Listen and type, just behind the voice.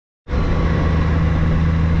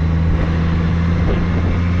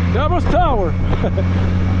Devil's Tower.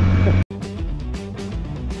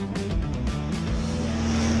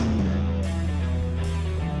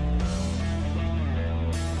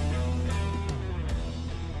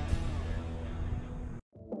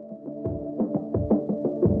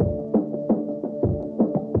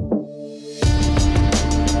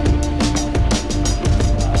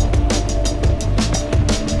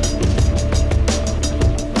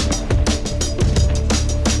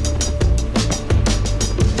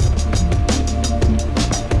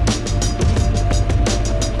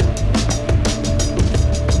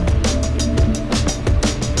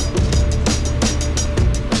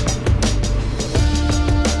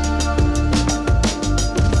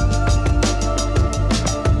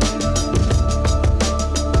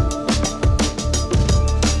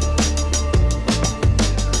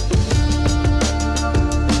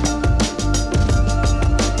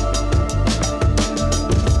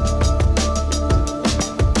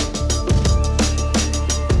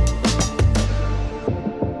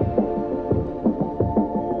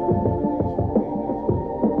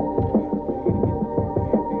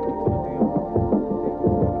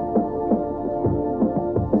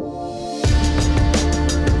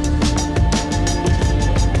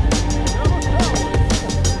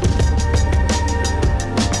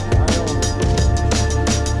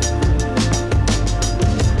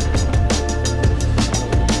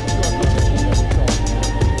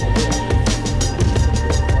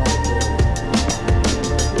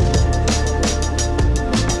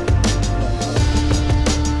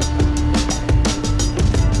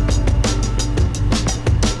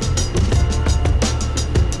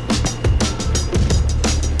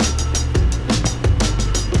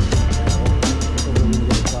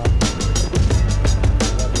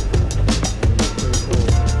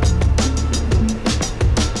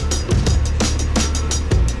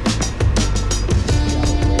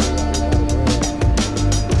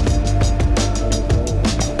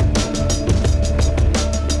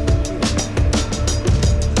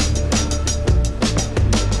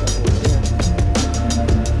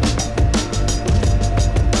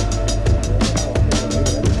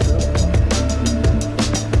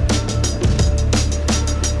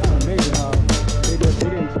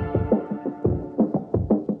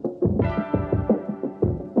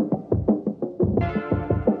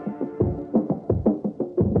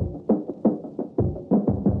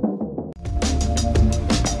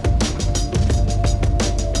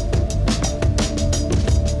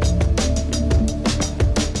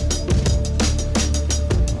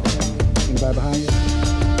 Behind you.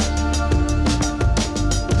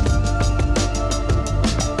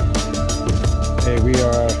 Hey, we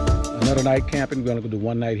are another night camping. We're gonna go do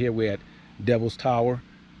one night here. We're at Devil's Tower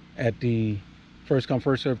at the first come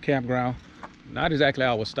first serve campground. Not exactly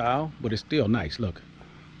our style, but it's still nice. Look,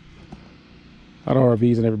 a lot of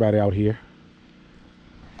RVs and everybody out here,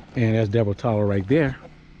 and that's Devil's Tower right there.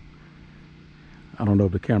 I don't know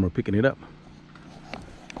if the camera picking it up,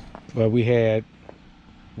 but we had,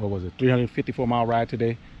 what was it, 354-mile ride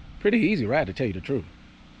today. Pretty easy ride, to tell you the truth.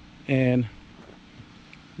 And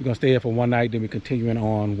we're gonna stay here for one night, then we're continuing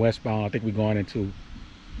on westbound. I think we're going into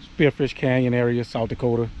Spearfish Canyon area, South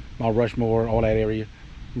Dakota, Mount Rushmore, all that area.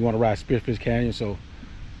 We want to ride Spearfish Canyon, so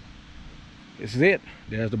this is it.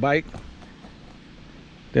 There's the bike.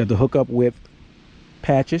 There's the hookup with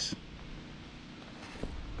patches.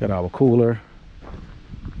 Got our cooler.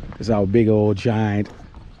 This is our big old giant.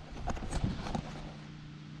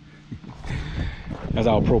 That's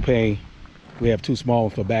our propane. We have two small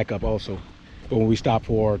ones for backup also. But when we stop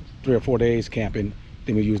for 3 or 4 days camping,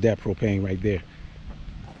 then we use that propane right there.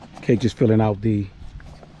 Kate just filling out the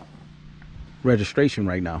registration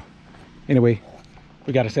right now. Anyway,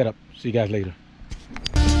 we got to set up. See you guys later.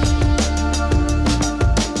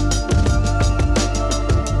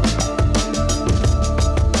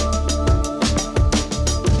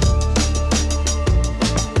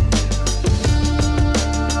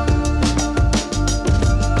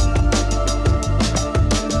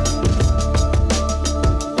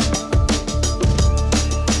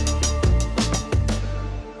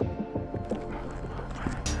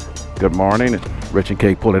 Good morning. Rich and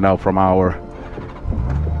Kate pulling out from our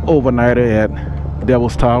overnighter at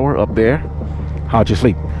Devil's Tower up there. How'd you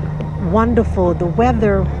sleep? Wonderful. The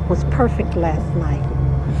weather was perfect last night.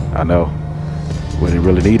 I know. We didn't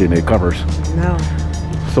really need any covers. No.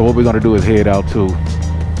 So what we're gonna do is head out to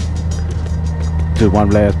one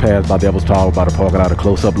last pass by Devil's Tower, about to park it out, a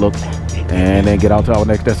close-up look, and then get out to our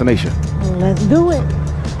next destination. Let's do it.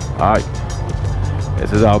 All right.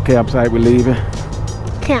 This is our campsite we're leaving.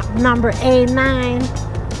 Camp number A9.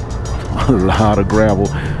 A lot of gravel,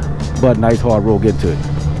 but nice hard road getting to it.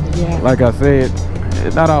 Yeah. Like I said,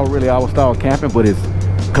 it's not all really our style camping, but it's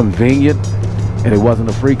convenient, and it wasn't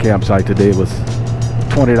a free campsite today. It was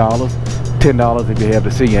 $20, $10 if you have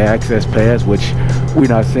the senior access pass, which we're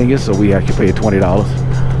not seniors, so we actually paid $20.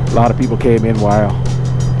 A lot of people came in while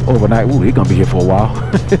overnight. Ooh, he's gonna be here for a while.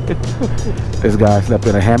 This guy slept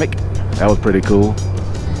in a hammock. That was pretty cool.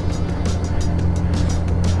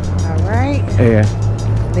 All right. And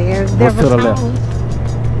There's what's to the left?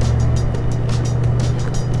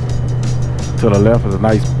 To the left is a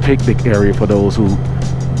nice picnic area for those who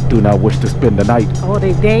do not wish to spend the night. Oh,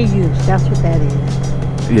 the day use. That's what that is.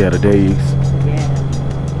 Yeah, the days. Yeah.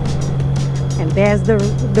 And there's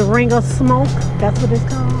the ring of smoke. That's what it's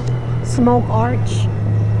called. Smoke arch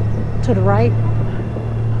to the right.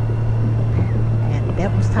 And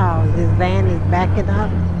Devil's Tower. This van is backing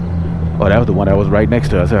up. Oh, that was the one that was right next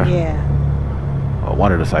to us, huh? Yeah. Or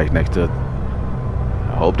one of the sites next to it.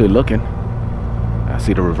 I hope they're looking. I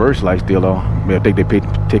see the reverse light still on. I think they're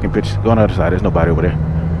taking pictures. Go on the other side. There's nobody over there.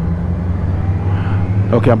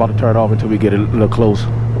 Okay, I'm about to turn it off until we get a little close.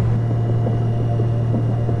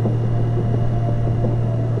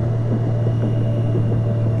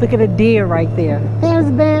 Look at the deer right there. There's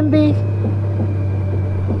Bambi.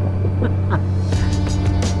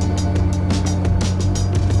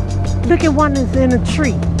 Look at one that's in a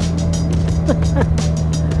tree.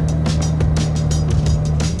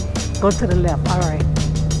 Go to the left. All right.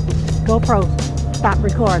 GoPro, stop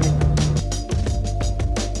recording.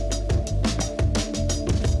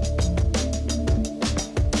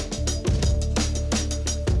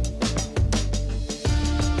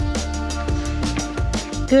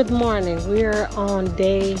 Good morning. We're on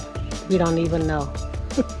day, we don't even know,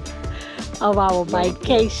 of our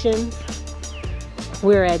vacation.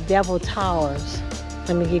 We're at Devil Towers.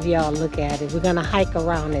 Let me give y'all a look at it. We're gonna hike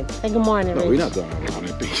around it. Say good morning, Rich. No, we're not going around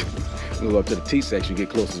it. We'll go up to the T section, get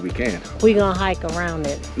close as we can. We're gonna hike around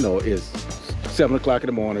it. No, it's 7 o'clock in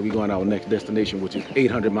the morning. We're going to our next destination, which is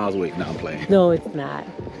 800 miles away. Now I'm playing. No, it's not.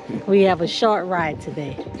 We have a short ride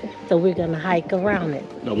today. So we're gonna hike around it.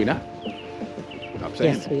 No, we're not. I'm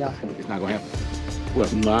saying. Yes, we are. It's not going to happen. Well,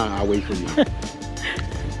 nah, I'll wait for you.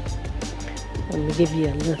 Let me give you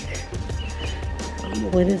a look.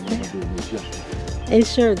 What is that? It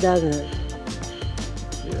sure doesn't.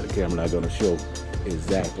 Yeah, the camera not going to show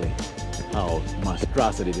exactly how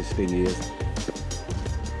monstrosity this thing is.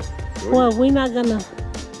 Well, we're not gonna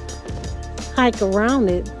hike around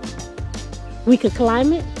it. We could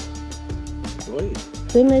climb it. Go ahead.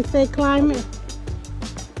 Didn't they say climb it?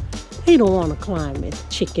 He don't want to climb it,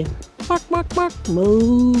 chicken. Bark, bark, bark,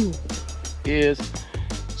 moo.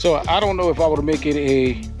 So I don't know if I would make it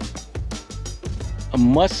a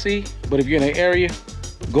must-see, but if you're in an area,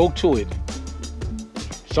 go to it.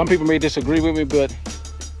 Some people may disagree with me, but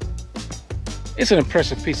it's an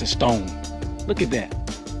impressive piece of stone. Look at that.